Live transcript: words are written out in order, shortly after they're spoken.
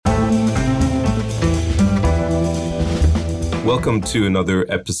Welcome to another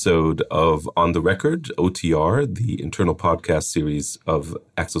episode of On the Record, OTR, the internal podcast series of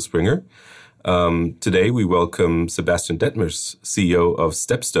Axel Springer. Today we welcome Sebastian Dettmers, CEO of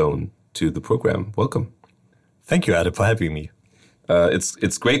StepStone, to the program. Welcome. Thank you, Adam, for having me.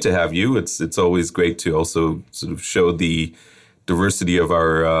 It's great to have you. It's always great to also sort of show the diversity of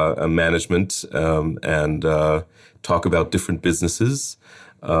our management and talk about different businesses.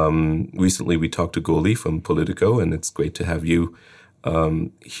 Recently, we talked to Goli from Politico, and it's great to have you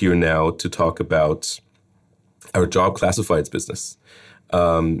here now to talk about our job classifieds business.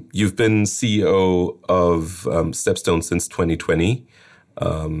 You've been CEO of StepStone since 2020.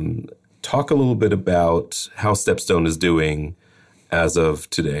 Talk a little bit about how StepStone is doing as of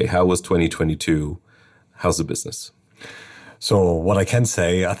today. How was 2022? How's the business? So what I can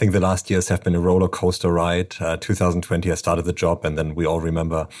say, I think the last years have been a roller coaster ride. 2020, I started the job, and then we all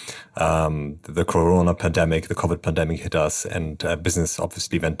remember the Corona pandemic, the COVID pandemic hit us, and business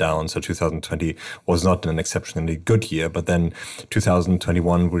obviously went down. So 2020 was not an exceptionally good year, but then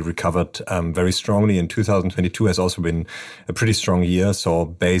 2021 we recovered very strongly, and 2022 has also been a pretty strong year. So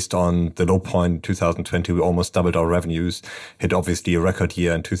based on the low point in 2020, we almost doubled our revenues, hit obviously a record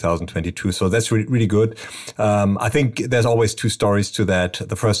year in 2022. So that's really good. I think there's always two stories to that.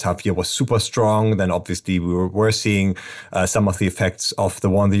 The first half year was super strong. Then obviously we were seeing some of the effects of the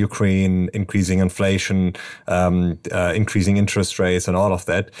war in the Ukraine, increasing inflation, increasing interest rates and all of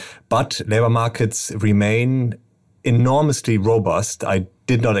that. But labor markets remain enormously robust. I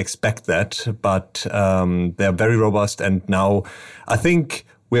did not expect that, but they're very robust. And now I think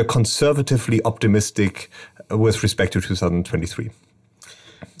we're conservatively optimistic with respect to 2023.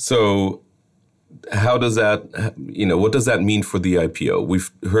 So how does that, what does that mean for the IPO? We've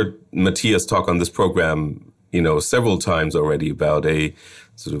heard Matthias talk on this program, several times already about a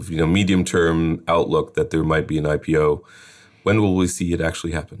sort of, medium-term outlook that there might be an IPO. When will we see it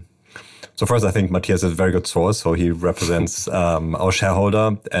actually happen? So first, I think Matthias is a very good source. So he represents our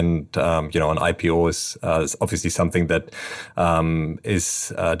shareholder, and an IPO is obviously something that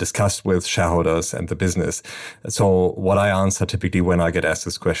is discussed with shareholders and the business. So what I answer typically when I get asked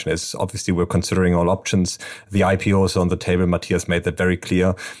this question is obviously we're considering all options. The IPO is on the table. Matthias made that very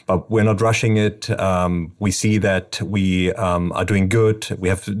clear, but we're not rushing it. We see that we are doing good. We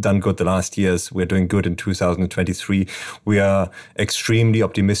have done good the last years. We're doing good in 2023. We are extremely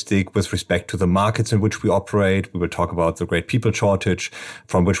optimistic with respect to the markets in which we operate. We will talk about the great people shortage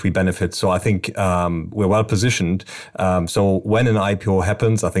from which we benefit. So I think we're well positioned. So when an IPO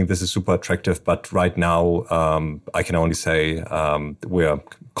happens, I think this is super attractive. But right now, I can only say we're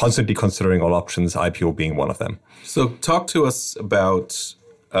constantly considering all options, IPO being one of them. So talk to us about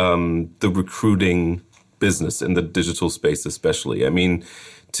the recruiting business in the digital space especially. I mean,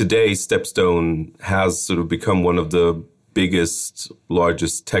 today StepStone has sort of become one of the biggest,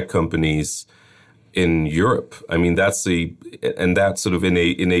 largest tech companies in Europe. I mean, that's sort of in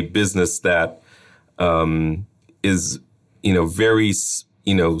a business that is, very,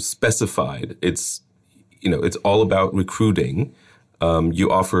 specified. It's all about recruiting.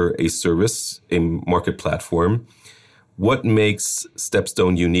 You offer a service, a market platform. What makes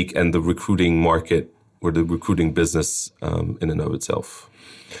StepStone unique and the recruiting market or the recruiting business in and of itself?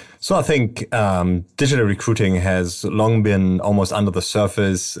 So I think digital recruiting has long been almost under the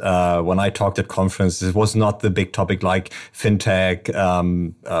surface. When I talked at conferences, it was not the big topic like fintech,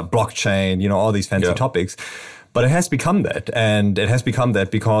 blockchain, all these fancy topics. But it has become that. And it has become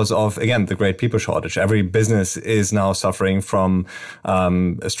that because of, again, the great people shortage. Every business is now suffering from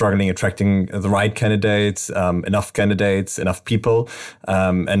struggling attracting the right candidates, enough people.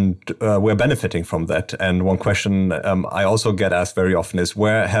 And we're benefiting from that. And one question I also get asked very often is,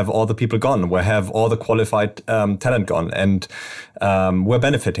 where have all the people gone? Where have all the qualified talent gone? And we're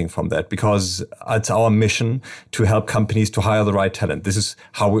benefiting from that because it's our mission to help companies to hire the right talent. This is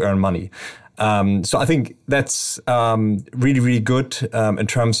how we earn money. So I think that's really, really good in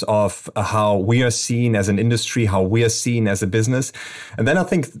terms of how we are seen as an industry, how we are seen as a business. And then I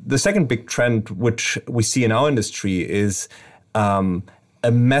think the second big trend which we see in our industry is a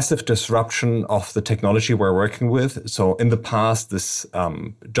massive disruption of the technology we're working with. So in the past, this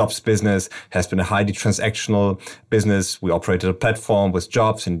jobs business has been a highly transactional business. We operated a platform with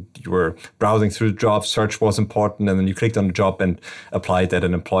jobs and you were browsing through jobs. Search was important. And then you clicked on the job and applied at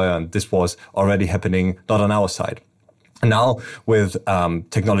an employer. And this was already happening, not on our side. Now with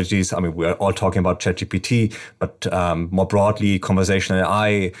technologies, I mean, we're all talking about ChatGPT, but more broadly, conversational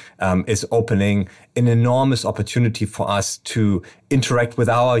AI is opening an enormous opportunity for us to interact with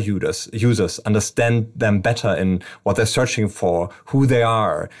our users, understand them better in what they're searching for, who they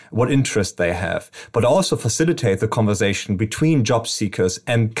are, what interests they have, but also facilitate the conversation between job seekers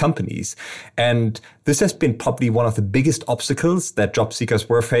and companies. And this has been probably one of the biggest obstacles that job seekers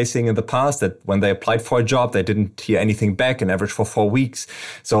were facing in the past, that when they applied for a job, they didn't hear anything back, on average for 4 weeks.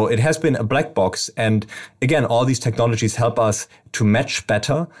 So it has been a black box. And again, all these technologies help us to match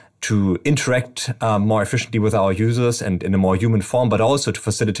better, to interact more efficiently with our users and in a more human form, but also to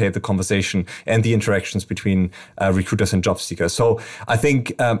facilitate the conversation and the interactions between recruiters and job seekers. So I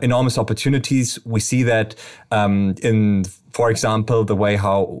think enormous opportunities. We see that in, for example, the way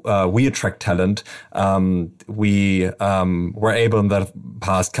how we attract talent. We were able in the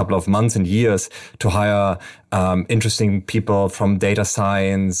past couple of months and years to hire interesting people from data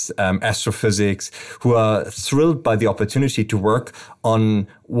science, astrophysics, who are thrilled by the opportunity to work on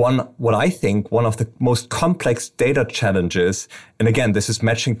what I think one of the most complex data challenges. And again, this is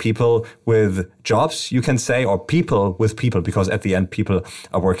matching people with jobs, you can say, or people with people, because at the end, people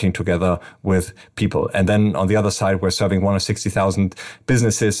are working together with people. And then on the other side, we're serving 160,000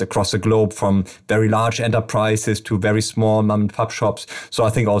 businesses across the globe, from very large enterprises to very small mom and pop shops. So I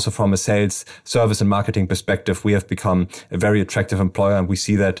think also from a sales, service and marketing perspective, we have become a very attractive employer. And we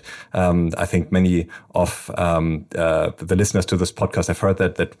see that, I think many of the listeners to this podcast have heard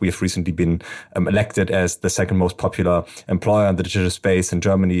that we have recently been elected as the second most popular employer in the digital space in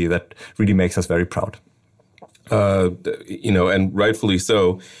Germany. That really makes us very proud. And rightfully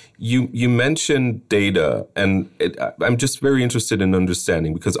so. You mentioned data, and I'm just very interested in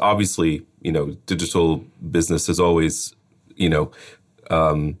understanding, because obviously, digital business is always,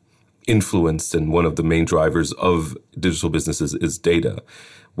 influenced, and one of the main drivers of digital businesses is data.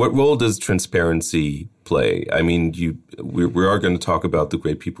 What role does transparency play? I mean, we are going to talk about the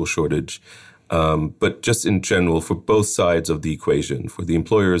great people shortage, but just in general, for both sides of the equation, for the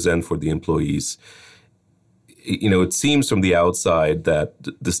employers and for the employees, it seems from the outside that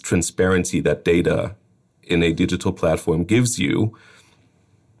this transparency that data in a digital platform gives you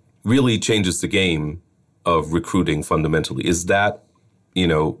really changes the game of recruiting fundamentally. Is that,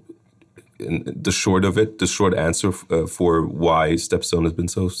 the short answer for why StepStone has been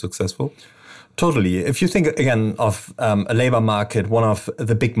so successful? Totally. If you think, again, of a labor market, one of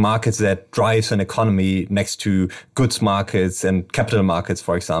the big markets that drives an economy next to goods markets and capital markets,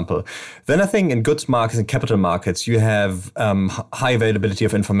 for example, then I think in goods markets and capital markets, you have high availability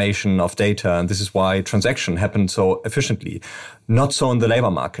of information, of data, and this is why transaction happens so efficiently. Not so in the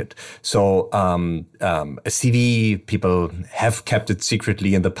labor market. So a CV, people have kept it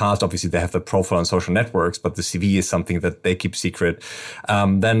secretly in the past. Obviously, they have the profile on social networks, but the CV is something that they keep secret.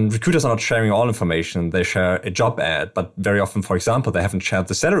 Then recruiters are not sharing all information. They share a job ad, but very often, for example, they haven't shared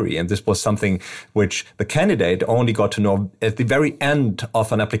the salary. And this was something which the candidate only got to know at the very end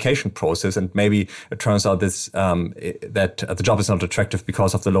of an application process. And maybe it turns out that the job is not attractive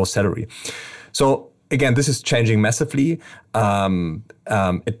because of the low salary. So again, this is changing massively.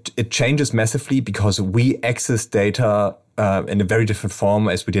 It changes massively because we access data in a very different form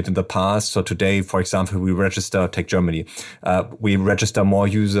as we did in the past. So today, for example, we register, take Germany, we register more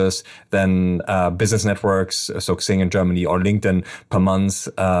users than business networks, so Xing in Germany or LinkedIn per month.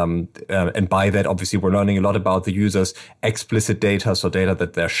 And by that, obviously, we're learning a lot about the users' explicit data, so data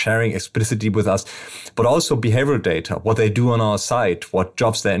that they're sharing explicitly with us, but also behavioral data, what they do on our site, what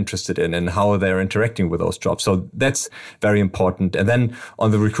jobs they're interested in, and how they're interacting with those jobs. So that's very important. And then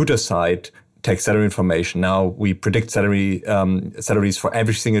on the recruiter side, take salary information. Now we predict salaries for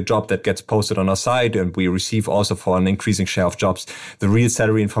every single job that gets posted on our site, and we receive also for an increasing share of jobs the real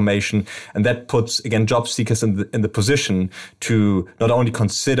salary information. And that puts, again, job seekers in the position to not only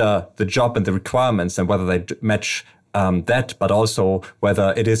consider the job and the requirements and whether they match that, but also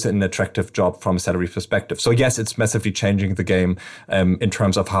whether it is an attractive job from a salary perspective. So yes, it's massively changing the game in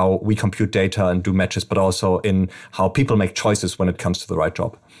terms of how we compute data and do matches, but also in how people make choices when it comes to the right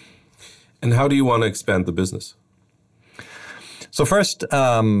job. And how do you want to expand the business? So first,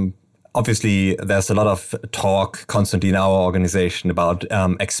 obviously, there's a lot of talk constantly in our organization about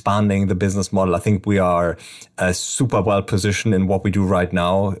expanding the business model. I think we are super well positioned in what we do right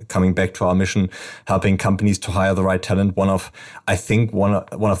now, coming back to our mission, helping companies to hire the right talent. One of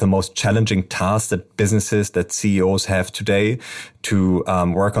the most challenging tasks that businesses, that CEOs have today, to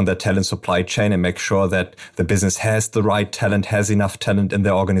work on their talent supply chain and make sure that the business has the right talent, has enough talent in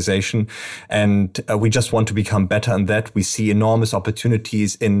their organization. And we just want to become better in that. We see enormous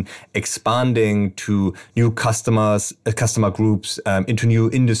opportunities in expanding to new customer groups, into new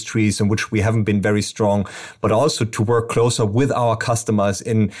industries in which we haven't been very strong, but also to work closer with our customers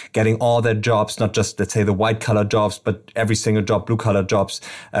in getting all their jobs, not just, let's say, the white-collar jobs, but every single job, blue-collar jobs,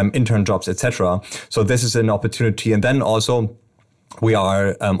 intern jobs, etc. So this is an opportunity. And then also, we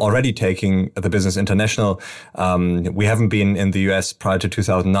are already taking the business international. We haven't been in the US prior to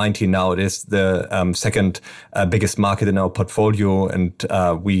 2019. Now it is the second biggest market in our portfolio. And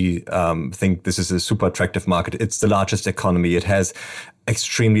we think this is a super attractive market. It's the largest economy. It has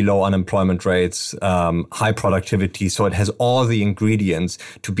extremely low unemployment rates, high productivity. So it has all the ingredients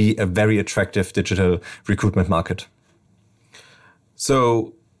to be a very attractive digital recruitment market.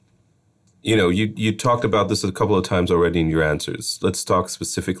 So, you talked about this a couple of times already in your answers. Let's talk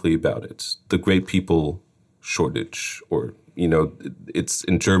specifically about it. The great people shortage, or, it's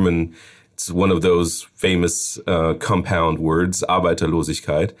in German, it's one of those famous compound words,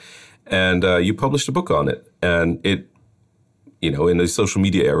 Arbeiterlosigkeit. And you published a book on it. And it, in the social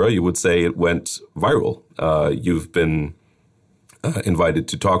media era, you would say it went viral. You've been invited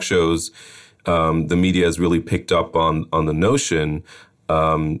to talk shows. The media has really picked up on the notion.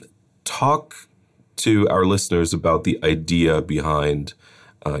 Talk to our listeners about the idea behind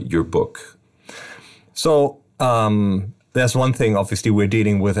your book. So there's one thing, obviously, we're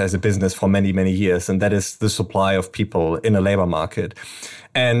dealing with as a business for many, many years, and that is the supply of people in a labor market.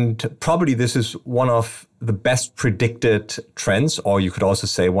 And probably this is one of the best predicted trends, or you could also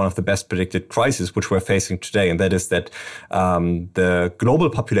say one of the best predicted crises which we're facing today. And that is that the global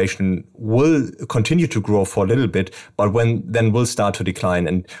population will continue to grow for a little bit, but then will start to decline.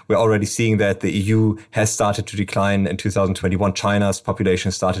 And we're already seeing that the EU has started to decline in 2021. China's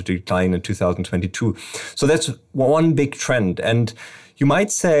population started to decline in 2022. So that's one big trend. And you might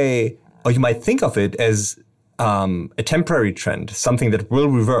say, or you might think of it as a temporary trend, something that will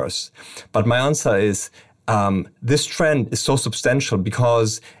reverse. But my answer is this trend is so substantial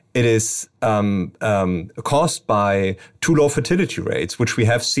because it is caused by too low fertility rates, which we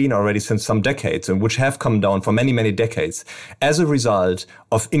have seen already since some decades and which have come down for many, many decades as a result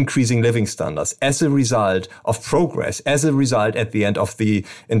of increasing living standards, as a result of progress, as a result at the end of the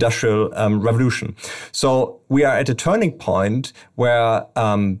Industrial Revolution. So we are at a turning point where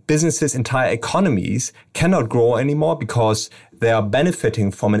businesses, entire economies cannot grow anymore because they are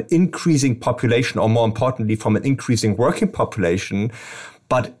benefiting from an increasing population, or more importantly, from an increasing working population.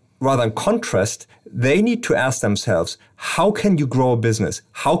 But rather in contrast, they need to ask themselves, how can you grow a business?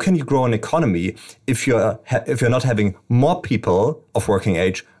 How can you grow an economy if you're not having more people of working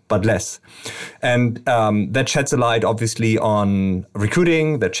age, but less? And that sheds a light, obviously, on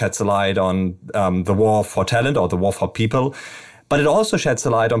recruiting. That sheds a light on the war for talent, or the war for people. But it also sheds a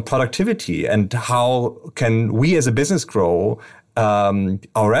light on productivity and how can we as a business grow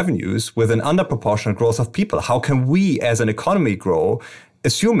our revenues with an underproportional growth of people? How can we as an economy grow,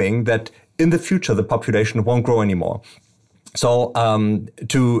 assuming that in the future the population won't grow anymore? So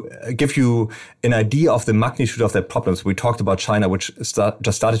to give you an idea of the magnitude of the problems, we talked about China, which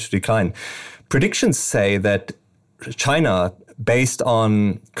just started to decline. Predictions say that China, based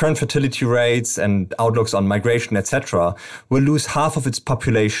on current fertility rates and outlooks on migration, etc., will lose half of its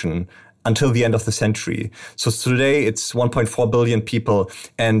population until the end of the century. So today it's 1.4 billion people,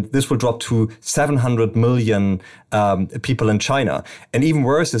 and this will drop to 700 million people in China. And even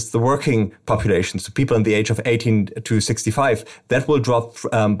worse is the working population, so people in the age of 18 to 65, that will drop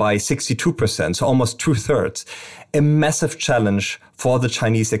by 62%, so almost 2/3. A massive challenge for the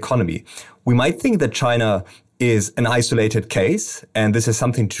Chinese economy. We might think that China is an isolated case, and this is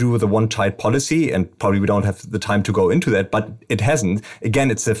something to do with the one-child policy, and probably we don't have the time to go into that, but it hasn't. Again,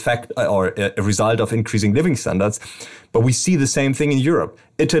 it's a fact or a result of increasing living standards, but we see the same thing in Europe.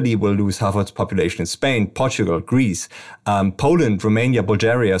 Italy will lose half of its population. Spain, Portugal, Greece, Poland, Romania,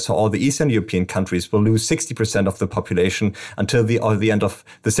 Bulgaria, so all the Eastern European countries will lose 60% of the population until the end of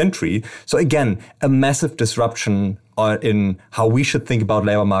the century. So again, a massive disruption in how we should think about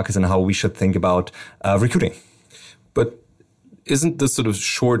labor markets and how we should think about recruiting. But isn't the sort of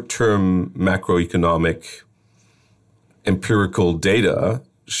short-term macroeconomic empirical data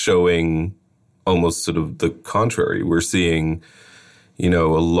showing almost sort of the contrary? We're seeing, a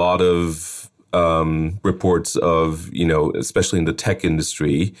lot of reports of, especially in the tech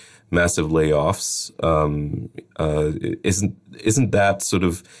industry, massive layoffs. Isn't that sort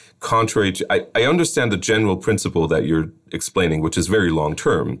of contrary to, I understand the general principle that you're explaining, which is very long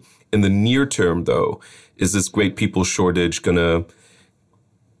term. In the near term, though, is this great people shortage going to,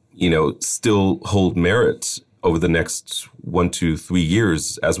 still hold merit over the next 1 to 3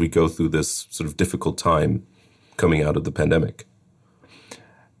 years as we go through this sort of difficult time coming out of the pandemic?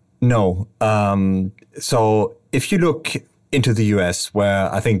 No. So if you look into the US,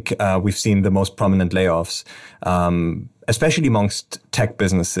 where I think we've seen the most prominent layoffs, especially amongst tech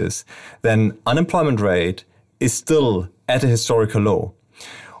businesses, then unemployment rate is still at a historical low.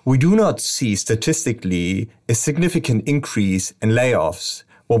 We do not see statistically a significant increase in layoffs.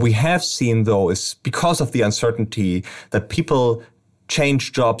 What we have seen, though, is because of the uncertainty that people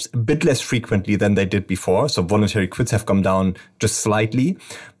change jobs a bit less frequently than they did before. So voluntary quits have come down just slightly,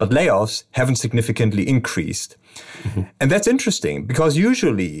 but layoffs haven't significantly increased. Mm-hmm. And that's interesting because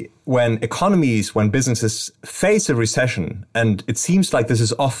usually when businesses face a recession, and it seems like this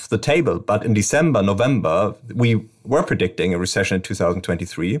is off the table, but in December, November, we were predicting a recession in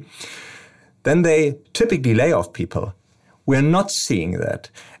 2023, then they typically lay off people. We're not seeing that.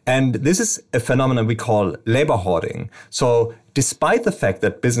 And this is a phenomenon we call labor hoarding. So despite the fact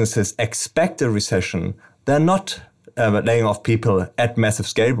that businesses expect a recession, they're not laying off people at massive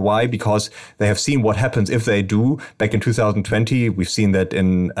scale. Why? Because they have seen what happens if they do. Back in 2020, we've seen that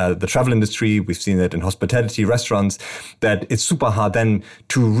in the travel industry, we've seen that in hospitality, restaurants, that it's super hard then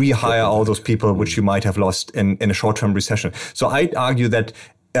to rehire all those people which you might have lost in a short-term recession. So I'd argue that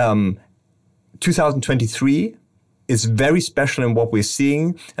 2023 is very special in what we're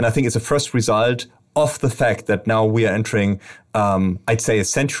seeing. And I think it's a first result of the fact that now we are entering, I'd say, a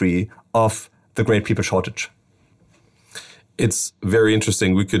century of the great people shortage. It's very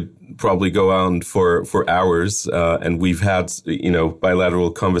interesting. We could probably go on for hours, and we've had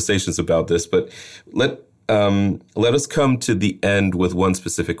bilateral conversations about this. But let us come to the end with one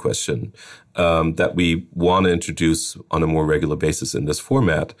specific question that we want to introduce on a more regular basis in this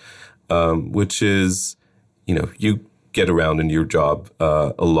format, which is, you get around in your job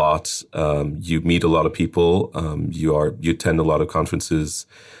a lot. You meet a lot of people. You attend a lot of conferences,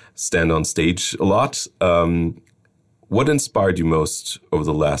 stand on stage a lot. What inspired you most over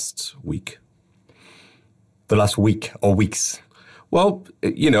the last week? The last week or weeks? Well,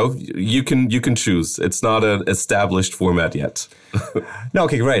 you can choose. It's not an established format yet. No,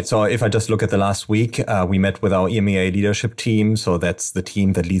 okay, great. So if I just look at the last week, we met with our EMEA leadership team. So that's the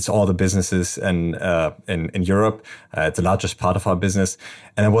team that leads all the businesses in Europe. It's the largest part of our business.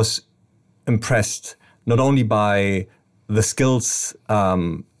 And I was impressed not only by the skills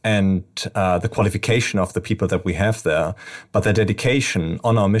and the qualification of the people that we have there, but their dedication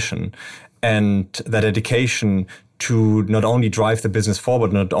on our mission and their dedication to not only drive the business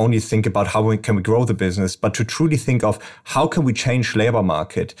forward, not only think about how we can grow the business, but to truly think of how can we change labor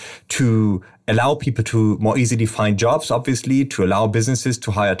market to allow people to more easily find jobs, obviously, to allow businesses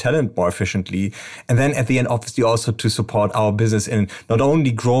to hire talent more efficiently. And then at the end, obviously, also to support our business in not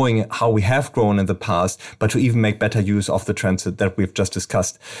only growing how we have grown in the past, but to even make better use of the trends that we've just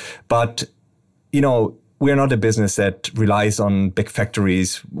discussed. But, we're not a business that relies on big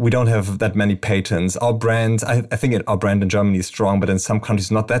factories. We don't have that many patents. Our brand, I think our brand in Germany is strong, but in some countries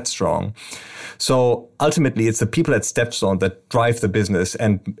not that strong. So ultimately, it's the people at StepStone that drive the business.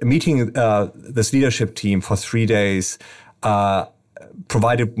 And meeting this leadership team for 3 days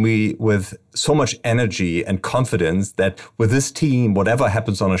provided me with so much energy and confidence that with this team, whatever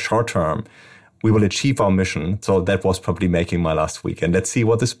happens on a short term, we will achieve our mission. So that was probably making my last week. And let's see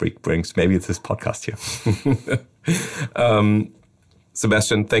what this week brings. Maybe it's this podcast here.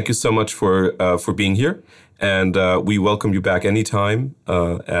 Sebastian, thank you so much for being here. And we welcome you back anytime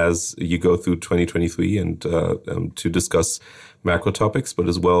as you go through 2023 and to discuss macro topics, but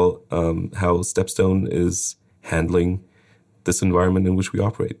as well how StepStone is handling this environment in which we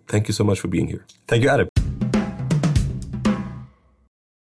operate. Thank you so much for being here. Thank you, Adam.